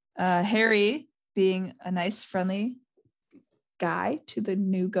 Yeah. Harry, being a nice, friendly guy to the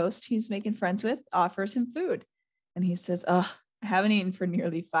new ghost he's making friends with, offers him food. And he says, I haven't eaten for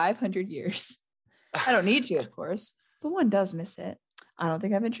nearly 500 years. I don't need to, of course, but one does miss it. I don't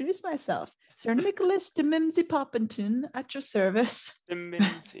think I've introduced myself. Sir Nicholas de Mimsy Poppington at your service. De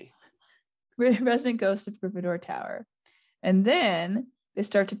Mimsy. Resident ghost of Gryffindor Tower. And then they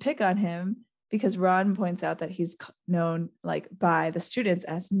start to pick on him because Ron points out that he's known like by the students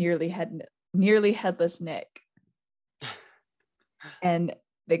as nearly headless Nick. And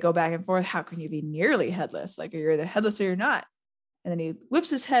they go back and forth. How can you be nearly headless? Like you're either headless or you're not. And then he whips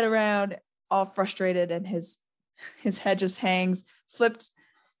his head around, all frustrated, and his head just hangs, flipped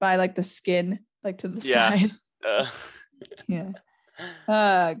by like the skin, like to the side.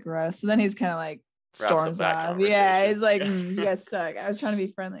 Yeah. Gross. So then he's kind of like storms off. Yeah, he's like, you guys suck. I was trying to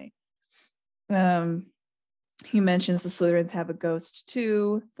be friendly. He mentions the Slytherins have a ghost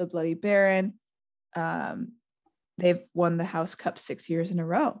too, the Bloody Baron. They've won the House Cup 6 years in a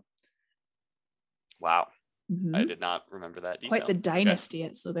row. Wow. Mm-hmm. I did not remember that detail. Quite the dynasty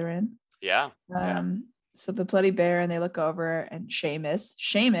at Slytherin. Yeah. So the Bloody Baron, they look over, and Seamus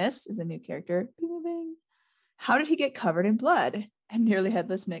is a new character. Bing, bing. How did he get covered in blood? And Nearly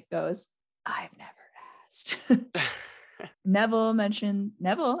Headless Nick goes, I've never asked. Neville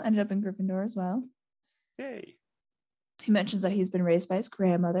ended up in Gryffindor as well. Yay. He mentions that he's been raised by his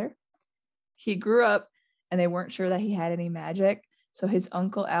grandmother. He grew up and they weren't sure that he had any magic. So his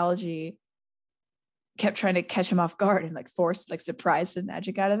uncle Algie kept trying to catch him off guard and surprise the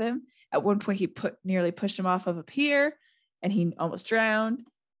magic out of him. At one point, he nearly pushed him off of a pier and he almost drowned.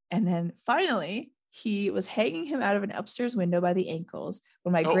 And then finally, he was hanging him out of an upstairs window by the ankles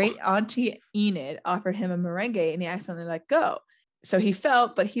when my great auntie Enid offered him a merengue and he accidentally let go. So he fell,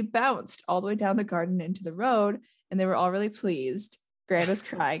 but he bounced all the way down the garden into the road, and they were all really pleased. Gran was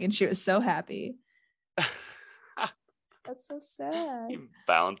crying and she was so happy. That's so sad. He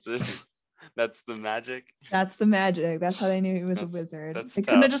bounces. That's the magic. That's the magic. That's how they knew he was a wizard. They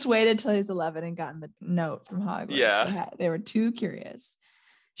couldn't have just waited till he's 11 and gotten the note from Hogwarts. Yeah. They were too curious.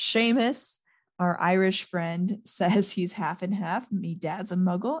 Seamus, our Irish friend, says he's half and half. Me dad's a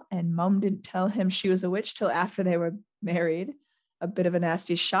muggle, and mom didn't tell him she was a witch till after they were married. A bit of a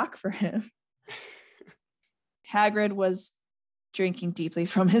nasty shock for him. Hagrid was drinking deeply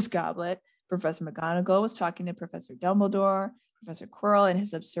from his goblet. Professor McGonagall was talking to Professor Dumbledore. Professor Quirrell in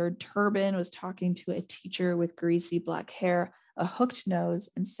his absurd turban was talking to a teacher with greasy black hair, a hooked nose,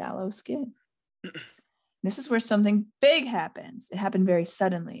 and sallow skin. This is where something big happens. It happened very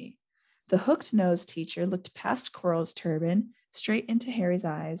suddenly. The hooked nose teacher looked past Quirrell's turban, straight into Harry's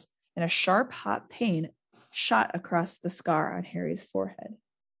eyes, and a sharp, hot pain shot across the scar on Harry's forehead.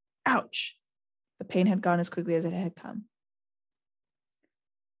 Ouch! The pain had gone as quickly as it had come.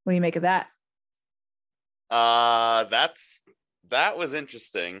 What do you make of that? That was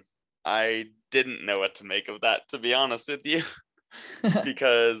interesting. I didn't know what to make of that, to be honest with you.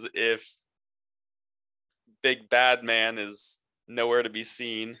 Because if Big Bad Man is nowhere to be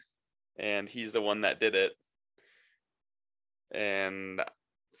seen and he's the one that did it, and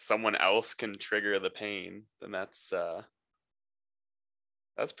someone else can trigger the pain, then that's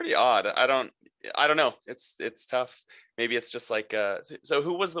pretty odd. I don't know. It's tough. Maybe it's just like so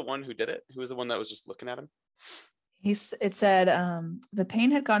who was the one who did it? Who was the one that was just looking at him? It said the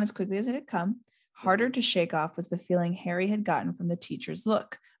pain had gone as quickly as it had come. Harder to shake off was the feeling Harry had gotten from the teacher's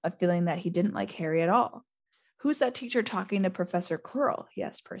look, a feeling that he didn't like Harry at all. Who's that teacher talking to Professor Quirrell? He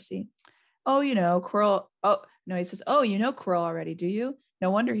asked Percy. Oh, you know, Quirrell. Oh, no, he says, oh, you know Quirrell already, do you? No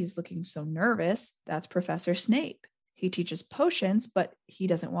wonder he's looking so nervous. That's Professor Snape. He teaches potions, but he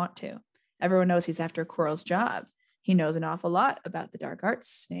doesn't want to. Everyone knows he's after Quirrell's job. He knows an awful lot about the dark arts,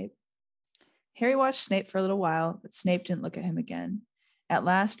 Snape. Harry watched Snape for a little while, but Snape didn't look at him again. At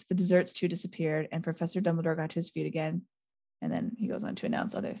last, the desserts too disappeared, and Professor Dumbledore got to his feet again. And then he goes on to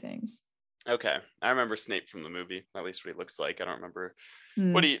announce other things. Okay. I remember Snape from the movie, at least what he looks like. I don't remember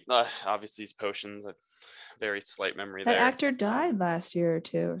what he, obviously his potions, a very slight memory there. That actor died last year or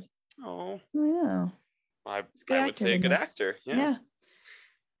two. Oh. I know. I would say a good actor. Yeah.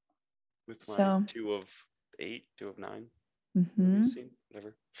 With like 2 of 8, 2 of 9. Mm-hmm. Seen,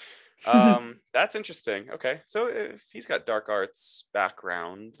 whatever. That's interesting. Okay. So if he's got dark arts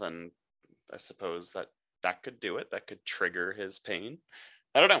background, then I suppose that could do it. That could trigger his pain.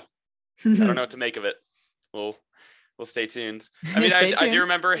 I don't know. I don't know what to make of it. We'll stay tuned. I mean, I do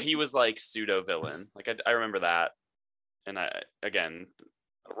remember he was like pseudo villain. Like I remember that. And again,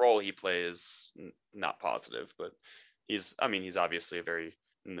 the role he plays not positive, but he's obviously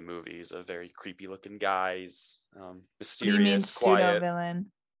in the movie, he's a very creepy looking guy. He's mysterious, what do you mean, quiet. Pseudo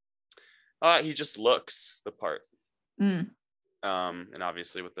villain? He just looks the part. And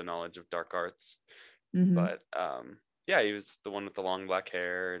obviously with the knowledge of dark arts. Mm-hmm. But yeah, he was the one with the long black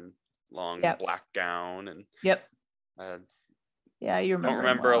hair and long black gown and yeah, you remember.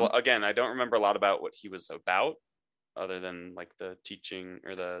 I don't remember a lot about what he was about, other than like the teaching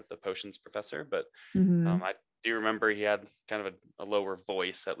or the potions professor. But I do remember he had kind of a lower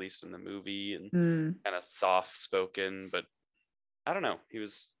voice, at least in the movie, and kind of soft spoken. But I don't know.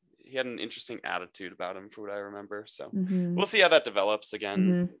 He had an interesting attitude about him, for what I remember. So we'll see how that develops.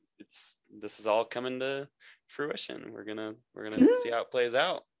 Again, this is all coming to fruition. We're gonna see how it plays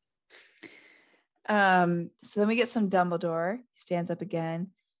out. So then we get some Dumbledore. He stands up again.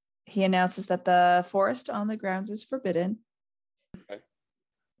 He announces that the forest on the grounds is forbidden. Okay.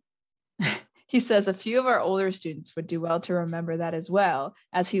 He says a few of our older students would do well to remember that as well,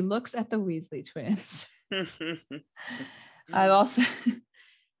 as he looks at the Weasley twins. I've also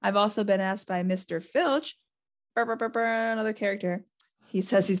been asked by Mr. Filch, another character. He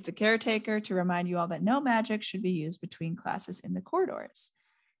says he's the caretaker to remind you all that no magic should be used between classes in the corridors.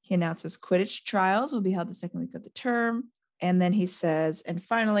 He announces Quidditch trials will be held the second week of the term. And then he says, and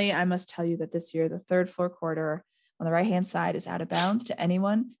finally, I must tell you that this year, the third floor corridor on the right-hand side is out of bounds to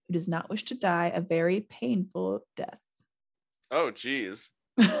anyone who does not wish to die a very painful death. Oh, geez.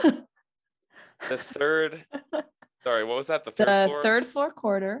 Sorry, what was that? The third floor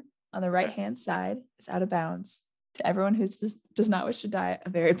corridor on the right-hand side is out of bounds to everyone who does not wish to die a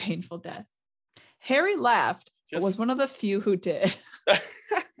very painful death. Harry laughed, but was one of the few who did.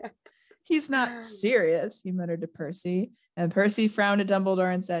 He's not serious, he muttered to Percy. And Percy frowned at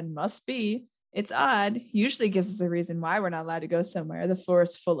Dumbledore and said, must be. It's odd. He usually gives us a reason why we're not allowed to go somewhere. The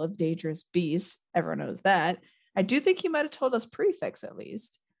forest full of dangerous beasts. Everyone knows that. I do think he might have told us prefix at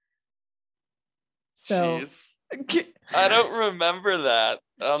least. So jeez. I don't remember that.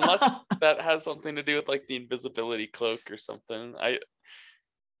 Unless that has something to do with like the invisibility cloak or something. I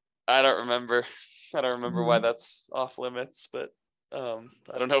don't remember. I don't remember why that's off limits, but I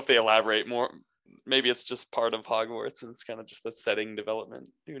don't know if they elaborate more. Maybe it's just part of Hogwarts and it's kind of just the setting development.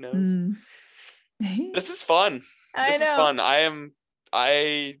 Who knows? This is fun. This is fun. I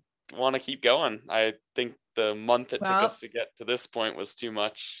want to keep going. I think the month it took us to get to this point was too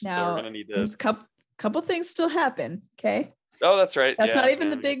much. Now, so we're gonna need to. There's couple things still happen. Okay. Oh, that's right. That's not even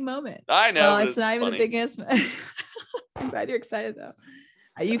the big moment. I know. Well, it's not even the biggest. I'm glad you're excited though.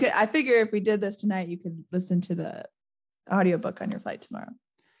 I figure if we did this tonight, you could listen to the audiobook on your flight tomorrow.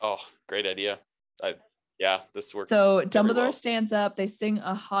 Oh, great idea. This works. So Dumbledore stands up. They sing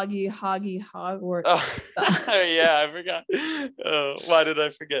a Hoggy Hogwarts. Oh, yeah, I forgot. Oh, why did I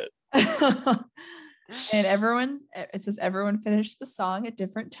forget? And it says everyone finished the song at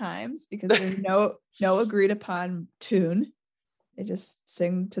different times because there's no agreed upon tune. They just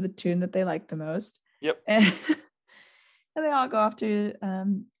sing to the tune that they like the most. Yep. And they all go off to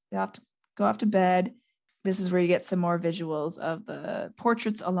bed. This is where you get some more visuals of the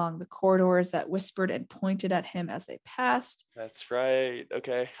portraits along the corridors that whispered and pointed at him as they passed. That's right.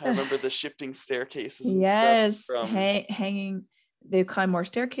 Okay. I remember the shifting staircases. And yes. Stuff hanging. They climb more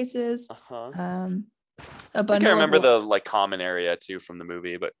staircases. Uh-huh. A bundle. I remember the like common area too from the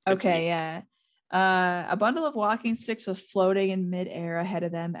movie, but okay, yeah. A bundle of walking sticks was floating in midair ahead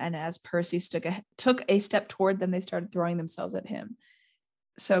of them, and as Percy took a step toward them, they started throwing themselves at him.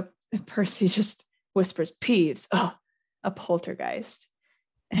 So Percy just whispers, Peeves, a poltergeist.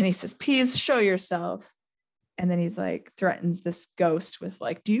 And he says, Peeves, show yourself. And then he's like, threatens this ghost with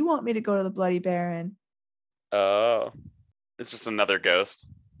like, do you want me to go to the Bloody Baron? Oh, it's just another ghost.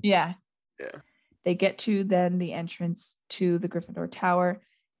 Yeah. Yeah. They get to then the entrance to the Gryffindor Tower.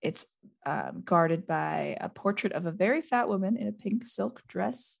 It's guarded by a portrait of a very fat woman in a pink silk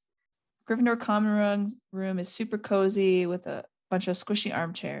dress. Gryffindor common room is super cozy with a bunch of squishy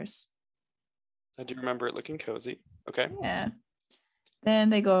armchairs. I do remember it looking cozy. Okay. Yeah. Then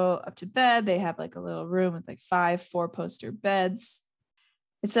they go up to bed. They have like a little room with like 5 4-poster beds.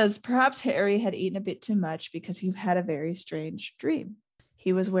 It says perhaps Harry had eaten a bit too much because he had a very strange dream.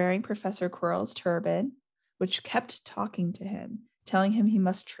 He was wearing Professor Quirrell's turban, which kept talking to him, telling him he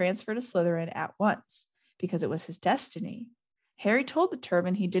must transfer to Slytherin at once because it was his destiny. Harry told the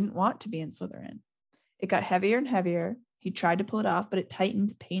turban he didn't want to be in Slytherin. It got heavier and heavier. He tried to pull it off, but it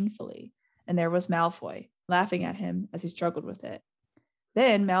tightened painfully. And there was Malfoy, laughing at him as he struggled with it.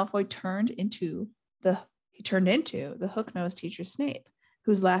 Then Malfoy turned into the hook-nosed teacher Snape,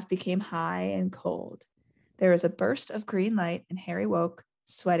 whose laugh became high and cold. There was a burst of green light, and Harry woke,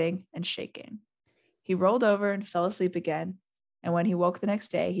 sweating and shaking. He rolled over and fell asleep again, and when he woke the next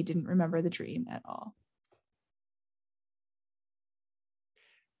day, he didn't remember the dream at all.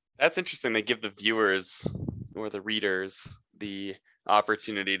 That's interesting. They give the viewers or the readers the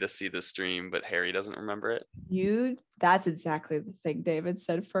opportunity to see this dream, but Harry doesn't remember it. That's exactly the thing David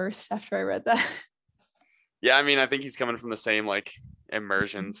said first after I read that. Yeah, I mean, I think he's coming from the same like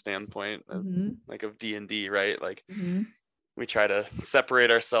immersion standpoint of, like of D&D, right? Like we try to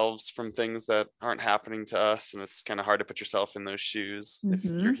separate ourselves from things that aren't happening to us, and it's kind of hard to put yourself in those shoes if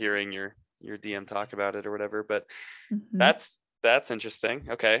you're hearing your DM talk about it or whatever. But that's interesting.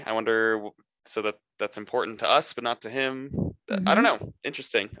 Okay, I wonder. So that's important to us, but not to him. I don't know.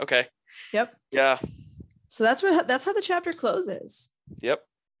 Interesting. Okay. Yep. Yeah. So that's how the chapter closes. Yep.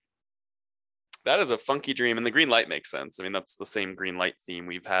 That is a funky dream, and the green light makes sense. I mean, that's the same green light theme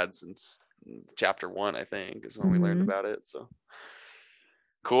we've had since chapter 1, I think, is when we learned about it. So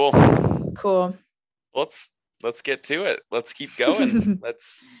cool. Let's get to it. Let's keep going.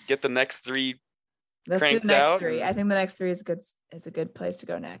 Let's get the next 3. Let's do the next 3. I think the next 3 is a good place to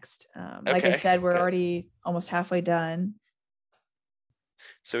go next. Like I said, we're already almost halfway done.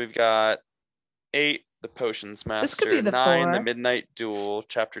 So we've got 8, the Potions Master. This could be the 9, 4. the Midnight Duel.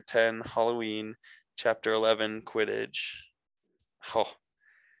 Chapter 10, Halloween. Chapter 11, Quidditch. Oh,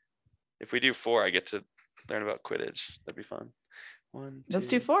 if we do 4, I get to learn about Quidditch. That'd be fun. 1, 2, let's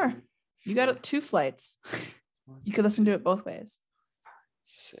do 4. 3, you got 2 flights. You could listen to it both ways.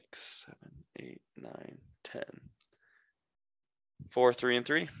 6, 7, 8, 9, 10. 4, 3, and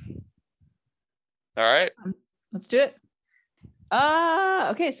 3. All right. Let's do it.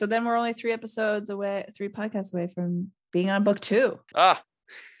 Okay, so then we're only 3 podcasts away from being on book 2.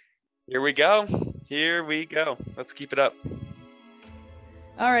 Here we go. Let's keep it up.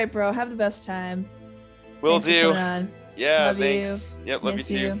 All right, bro. Have the best time. Will do. Yeah, love thanks. You. Yep, love you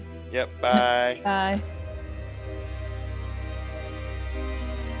too. Yep, bye. Bye.